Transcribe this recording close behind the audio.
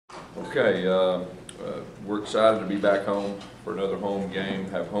Okay, we're excited to be back home for another home game,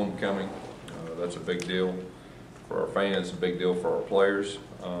 have homecoming. That's a big deal for our fans, a big deal for our players.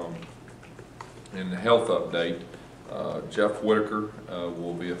 In the health update, Jeff Whitaker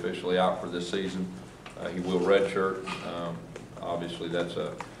will be officially out for this season. He will redshirt. Obviously, that's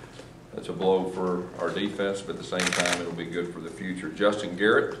a blow for our defense, but at the same time, it'll be good for the future. Justin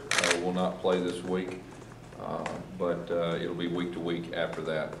Garrett will not play this week, but it'll be week to week after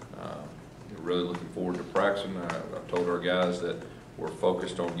that. Really looking forward to practicing. I've told our guys that we're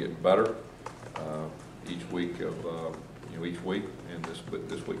focused on getting better each week each week, and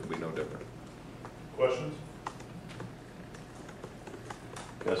this week will be no different. Questions?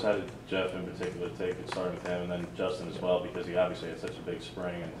 Gus, how did Jeff in particular take it, starting with him, and then Justin as well, because he obviously had such a big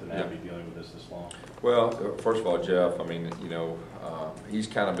spring, and to now be dealing with this long? Well, first of all, Jeff, I mean, he's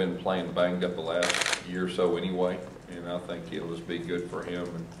kind of been playing banged up the last year or so anyway, and I think it'll just be good for him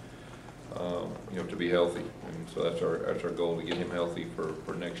and to be healthy, and so that's our goal, to get him healthy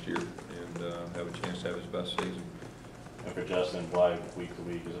for next year and have a chance to have his best season. And for Justin, why week to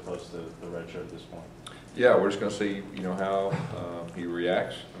week as opposed to the red shirt at this point? Yeah, we're just going to see, how he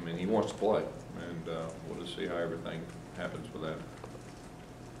reacts. I mean, he wants to play, and we'll just see how everything happens with that.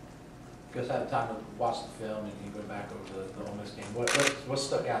 Gus, I had time to watch the film and you go back over the Ole Miss game. What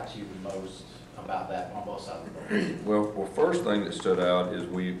stuck out to you the most about that on both sides of the ball? Well, first thing that stood out is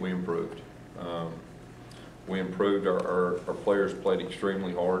we improved. We improved. Our players played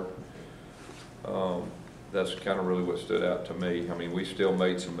extremely hard. That's kind of really what stood out to me. I mean, we still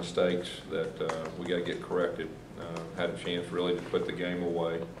made some mistakes that we got to get corrected. Had a chance really to put the game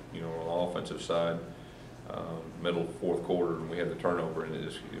away, on the offensive side, middle fourth quarter, and we had the turnover, and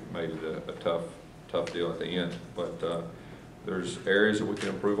it made it a tough deal at the end. But there's areas that we can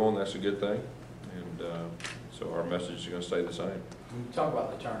improve on. That's a good thing, and so our message is going to stay the same. When you talk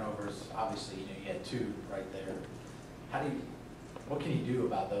about the turnovers, obviously, you had two right there. What can you do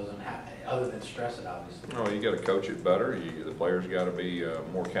about those, and other than stress it, obviously? No, you got to coach it better. The players got to be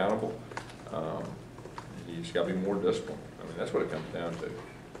more accountable. You just got to be more disciplined. I mean, that's what it comes down to,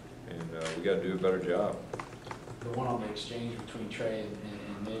 and we got to do a better job. The one on the exchange between Trey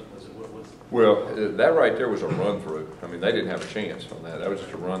and Nick, what was? Well, that right there was a run through. I mean, they didn't have a chance on that. That was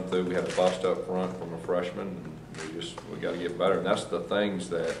just a run through. We had a bust up front from a freshman, and we got to get better. And that's the things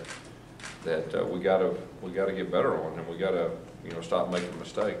that we got to get better on, and we got to stop making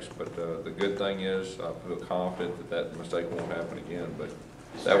mistakes. But the good thing is, I feel confident that mistake won't happen again. But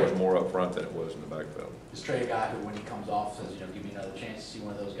that was more up front than it was in the backfield. Is Trey a guy who, when he comes off, says, give me another chance to see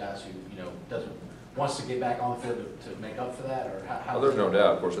one of those guys who, wants to get back on the field to make up for that, or how? Well, there's no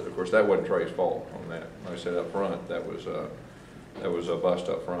doubt. Of course, that wasn't Trey's fault on that. Like I said up front, that was a bust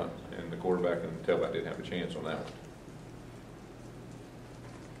up front, and the quarterback and the tailback didn't have a chance on that one.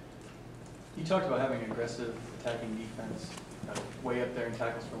 You talked about having an aggressive attacking defense, way up there in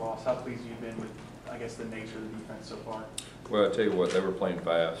tackles for loss. How pleased have you been with, I guess, the nature of the defense so far? Well, I tell you what, they were playing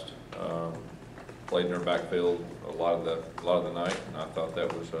fast. Played in their backfield a lot of the night, and I thought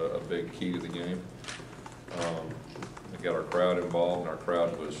that was a big key to the game. We got our crowd involved, and our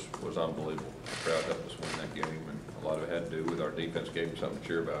crowd was unbelievable. The crowd helped us win that game, and a lot of it had to do with our defense gave them something to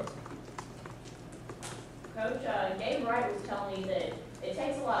cheer about. Coach, Gabe Wright was telling me that it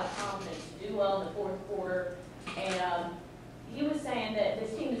takes a lot of confidence to do well in the fourth quarter, and he was saying that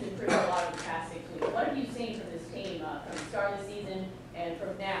this team has improved a lot over the past 6 weeks. What have you seen from this team from the start of the season and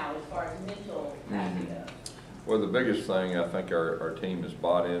from now as far as mental capacity goes? Well, the biggest thing, I think our team has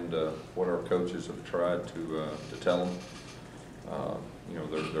bought into what our coaches have tried to tell them.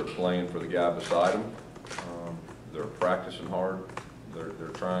 They're playing for the guy beside them. They're practicing hard. They're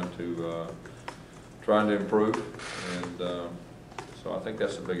trying to improve, and so I think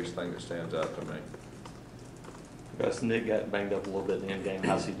that's the biggest thing that stands out to me. Gus, Nick got banged up a little bit in the end game.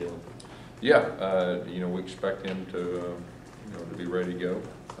 How's he doing? Yeah, we expect him to be ready to go.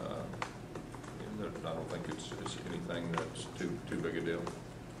 I don't think it's anything that's too big a deal.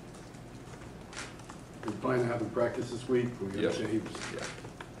 You're planning to have him practice this week? Yes. Yeah.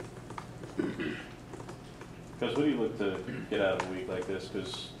 Because what do you look to get out of a week like this?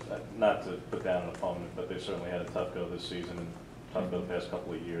 Because not to put down an opponent, but they certainly had a tough go this season and tough go the past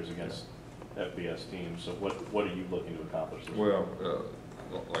couple of years against FBS teams. So what are you looking to accomplish this week? Well,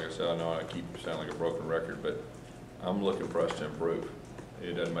 like I said, I know I keep sounding like a broken record, but I'm looking for us to improve.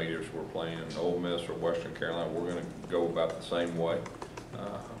 It doesn't make a difference if we're playing Ole Miss or Western Carolina. We're going to go about the same way.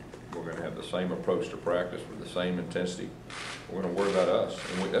 We're going to have the same approach to practice with the same intensity. We're going to worry about us,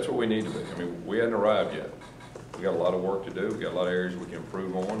 and that's what we need to be. I mean, we hadn't arrived yet. We got a lot of work to do. We got a lot of areas we can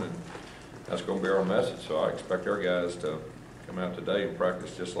improve on, and that's going to be our message. So I expect our guys to come out today and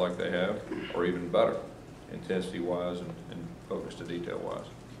practice just like they have, or even better, intensity-wise and focus to detail-wise.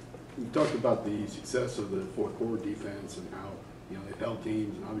 You talked about the success of the fourth quarter defense and how, you know, they held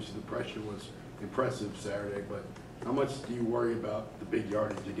teams, and obviously the pressure was impressive Saturday, but how much do you worry about the big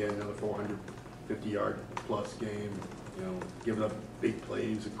yardage again, another 450-yard plus game, you know, giving up big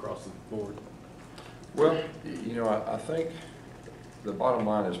plays across the board? Well, you know, I think the bottom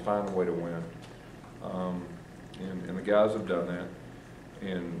line is find a way to win. And the guys have done that.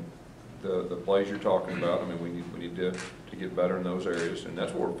 And the plays you're talking about, I mean, we need to get better in those areas, and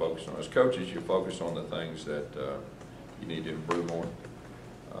that's what we're focused on. As coaches, you focus on the things that you need to improve on.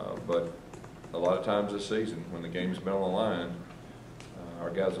 But a lot of times this season, when the game's been on the line,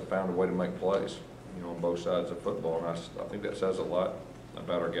 our guys have found a way to make plays, you know, on both sides of football. And I think that says a lot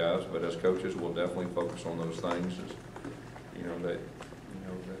about our guys. But as coaches, we'll definitely focus on those things, that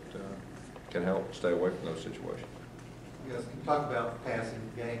can help stay away from those situations. Yes, can you talk about passing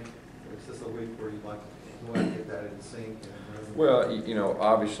game? Is this a week where you want to get that in sync? Well, you know,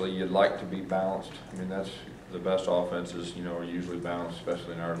 obviously you'd like to be balanced. I mean, that's the best offenses, you know, are usually balanced,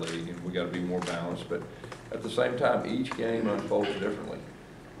 especially in our league, and we got to be more balanced. But at the same time, each game unfolds differently.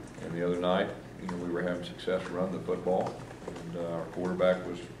 And the other night, you know, we were having success running the football, and our quarterback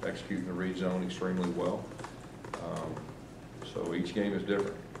was executing the read zone extremely well. So each game is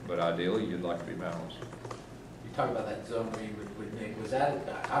different, but ideally you'd like to be balanced. You talk about that zone read with Nick. Was that,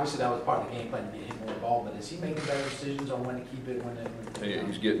 obviously that was part of the game plan to get him more involved, but is he making better decisions on when to keep it, when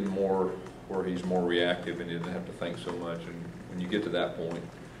He's getting more, where he's more reactive and he doesn't have to think so much. And when you get to that point,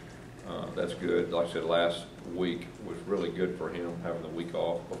 that's good. Like I said, last week was really good for him, having the week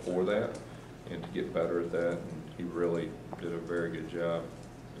off before that, and to get better at that. And he really did a very good job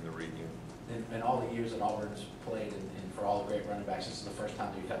in the read game. In all the years that Auburn's played, and for all the great running backs, this is the first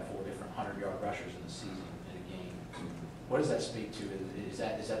time that you've had 4 different 100-yard rushers in the season in a game. What does that speak to? Is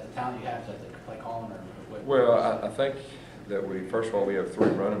that the talent you have? Is that the play calling, or what? Well, I think that first of all, we have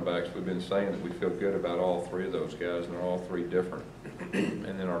 3 running backs. We've been saying that we feel good about all 3 of those guys, and they're all 3 different. And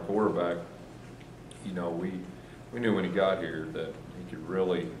then our quarterback, you know, we knew when he got here that he could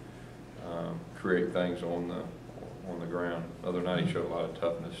really create things on the ground. The other night he showed a lot of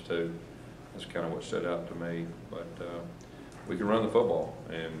toughness too. That's kind of what stood out to me. But we can run the football,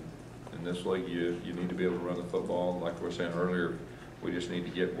 and in this league, you need to be able to run the football. Like we were saying earlier, we just need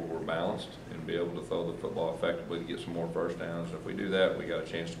to get where we're balanced and be able to throw the football effectively to get some more first downs. If we do that, we got a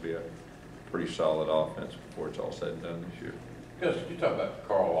chance to be a pretty solid offense before it's all said and done this year. Gus, could you talk about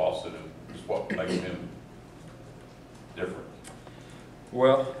Carl Lawson and just what makes him different?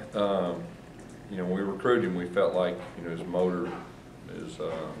 Well, you know, when we recruited him, we felt like, you know, his motor is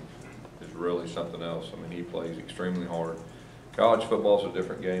really something else. I mean, he plays extremely hard. College football is a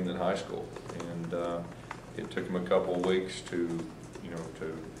different game than high school, and it took him a couple of weeks to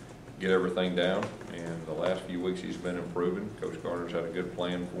get everything down. And the last few weeks he's been improving. Coach Gardner's had a good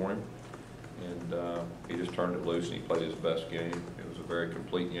plan for him, and he just turned it loose and he played his best game. It was a very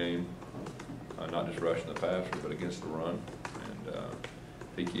complete game, not just rushing the passer, but against the run. And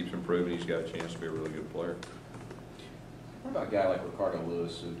if he keeps improving, he's got a chance to be a really good player. What about a guy like Ricardo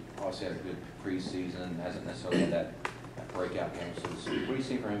Lewis, who obviously had a good preseason, hasn't necessarily had that breakout game, so to speak? What do you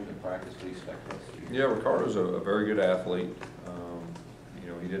see for him in practice? What do you expect for this year? Yeah, Ricardo's a very good athlete. You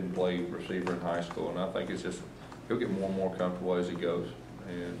know, he didn't play receiver in high school, and I think it's just he'll get more and more comfortable as he goes,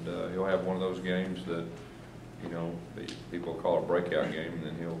 and he'll have one of those games that, you know, people call a breakout game, and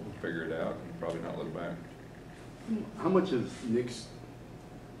then he'll figure it out and probably not look back. How much is Nick's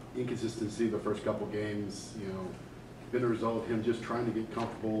inconsistency the first couple games, you know, been a result of him just trying to get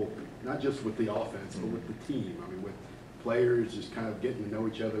comfortable, not just with the offense, but with the team? I mean, with players just kind of getting to know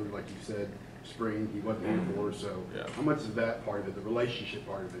each other, like you said, spring, he wasn't here before, so Yeah. how much is that part of it, the relationship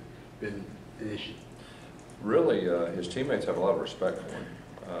part of it, been an issue? Really, his teammates have a lot of respect for him.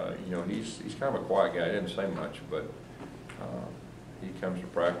 You know, he's kind of a quiet guy. He didn't say much, but he comes to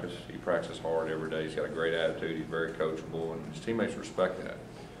practice. He practices hard every day. He's got a great attitude. He's very coachable, and his teammates respect that.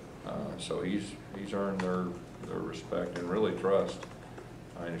 So he's earned their respect and really trust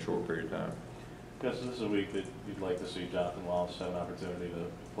in a short period of time. Yes, this is a week that you'd like to see Jonathan Wallace have an opportunity to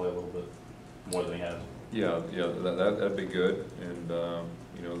play a little bit more than he has. Yeah, that'd be good, and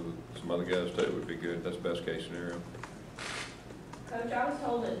you know, some other guys too would be good. That's best case scenario. Coach, I was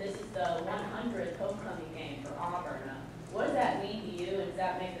told that this is the 100th homecoming game for Auburn. What does that mean to you, and does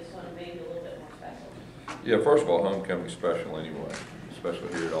that make this one maybe a little bit more special? Yeah, first of all, homecoming's special anyway,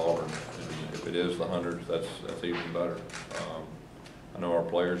 especially here at Auburn. And if it is the 100th, that's even better. I know our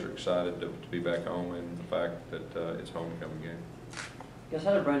players are excited to be back home, and the fact that it's a homecoming game. Guess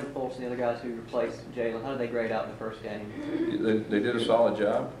how did Brandon Fultz and the other guys who replaced Jalen, how did they grade out in the first game? They did a solid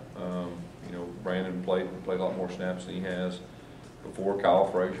job. You know, Brandon played a lot more snaps than he has before. Kyle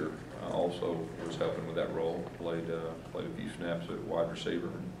Frazier also was helping with that role. Played a few snaps at wide receiver,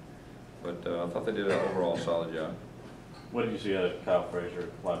 but I thought they did an overall solid job. What did you see out of Kyle Frazier,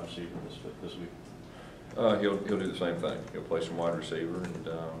 wide receiver, this week? He'll do the same thing. He'll play some wide receiver, and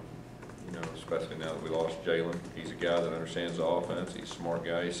you know, especially now that we lost Jalen, he's a guy that understands the offense. He's a smart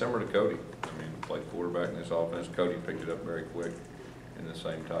guy. He's similar to Cody. I mean, played quarterback in this offense. Cody picked it up very quick in the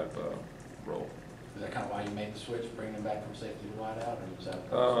same type of role. Is that kind of why you made the switch, bringing him back from safety to wide out, or was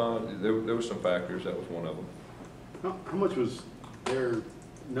that? There were some factors. That was one of them. How much was there,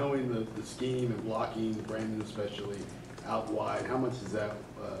 knowing the scheme and blocking, Brandon especially, out wide, how much does that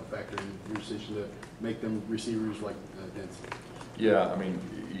factor in your decision to make them receivers like Denson? Yeah, I mean,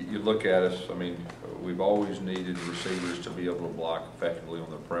 you look at us, I mean, we've always needed receivers to be able to block effectively on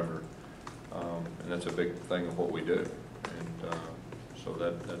the perimeter. And that's a big thing of what we do. And so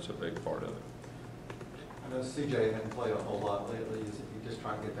that's a big part of it. I know CJ hasn't played a whole lot lately. Is he just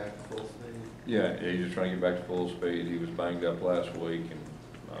trying to get back to full speed? Yeah, he's just trying to get back to full speed. He was banged up last week, and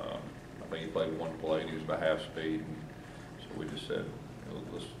I think he played one play, and he was about half speed. And so we just said,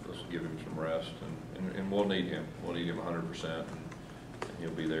 let's give him some rest, and we'll need him. We'll need him 100%, and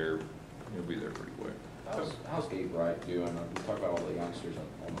he'll be there. He'll be there pretty quick. How's Gabe Wright doing? We talk about all the youngsters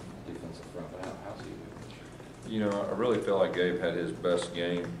on the defensive front, but how's he doing? You know, I really feel like Gabe had his best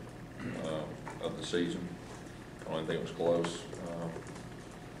game of the season. I don't think it was close.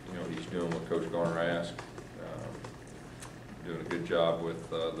 You know, he's doing what Coach Garner asked. Doing a good job with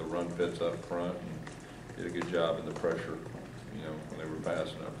the run fits up front, and did a good job in the pressure, you know, when they were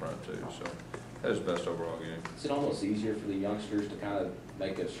passing up front too. So that was his best overall game. Is it almost easier for the youngsters to kind of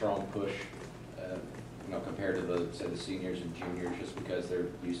make a strong push, you know, compared to the seniors and juniors, just because they're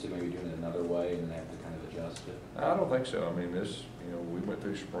used to maybe doing it another way and then they have to kind of adjust it? I don't think so. I mean, you know, we went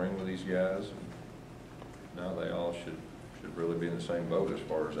through spring with these guys, and now they all should really be in the same boat as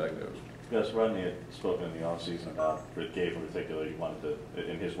far as that goes. Gus, Rodney had spoken in the offseason about, for Gabe in particular, he wanted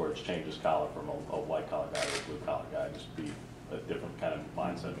to, in his words, change his collar from a white-collar guy to a blue-collar guy, just be a different kind of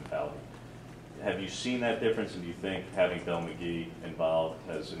mindset mentality. Have you seen that difference, and do you think having Bill McGee involved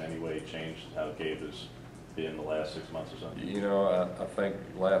has in any way changed how Gabe has been the last 6 months or so? You know, I think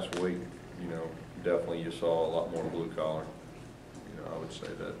last week, you know, definitely you saw a lot more blue-collar. You know, I would say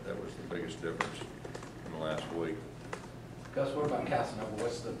that was the biggest difference in the last week. Gus, what about Casanova?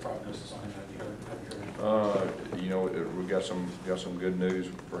 What's the prognosis on him? Have you heard? You know, we got some good news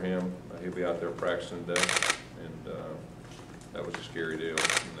for him. He'll be out there practicing today, and that was a scary deal.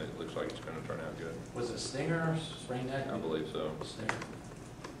 And it looks like it's going to turn out good. Was it stinger or sprained neck? I believe so. Stinger.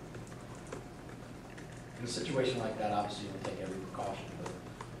 In a situation like that, obviously you'll take every precaution, but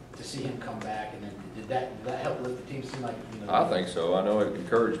to see him come back, and then did that help lift the team? Seem like, you know, I think so. I know it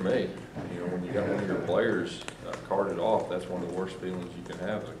encouraged me. You know, when you got one of your players carted off, that's one of the worst feelings you can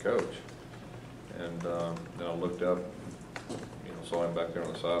have as a coach. And then I looked up, you know, saw him back there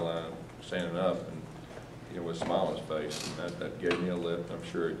on the sideline standing up, and you know, with a smile on his face, and that gave me a lift. I'm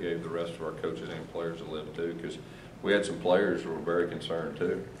sure it gave the rest of our coaches and players a lift too, because we had some players who were very concerned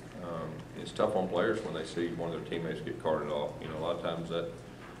too. It's tough on players when they see one of their teammates get carted off. You know, a lot of times that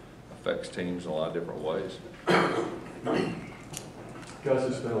affects teams in a lot of different ways. Gus,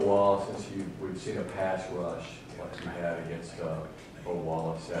 it's been a while since we've seen a pass rush like you had against Bo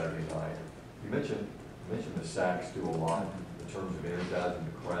Wallace Saturday night. You mentioned the sacks do a lot in terms of energizing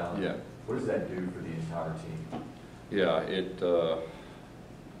the crowd. Yeah. What does that do for the entire team? Yeah,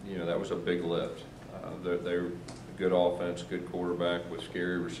 you know, that was a big lift. They're a good offense, good quarterback with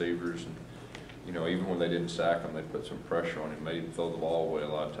scary receivers, and you know, even when they didn't sack him, they put some pressure on him, made him throw the ball away a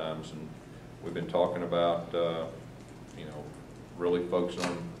lot of times. And we've been talking about, you know, really focusing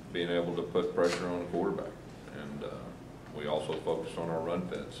on being able to put pressure on the quarterback. And we also focused on our run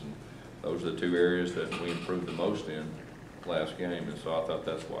fits. And those are the two areas that we improved the most in last game. And so I thought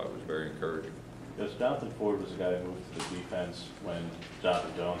that's why it was very encouraging. Because Jonathan Ford was the guy who moved to the defense when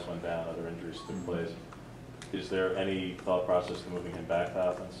Jonathan Jones went down, other injuries took place. Is there any thought process to moving him back to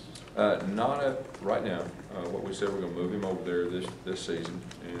offense? Not right now. What we said, we're going to move him over there this season,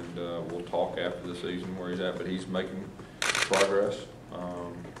 and we'll talk after the season where he's at. But he's making progress.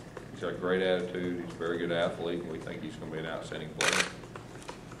 He's got a great attitude. He's a very good athlete, and we think he's going to be an outstanding player.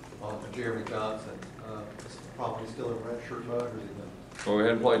 Jeremy Johnson, is probably still in redshirt mode, or is he done? Well, we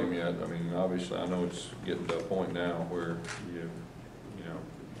hadn't played him yet. I mean, obviously, I know it's getting to a point now where you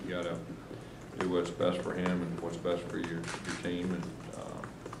got to do what's best for him and what's best for your team. And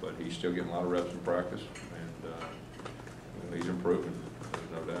but he's still getting a lot of reps in practice, and he's improving.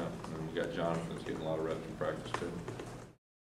 there's no doubt. And we got Jonathan's getting a lot of reps in practice too.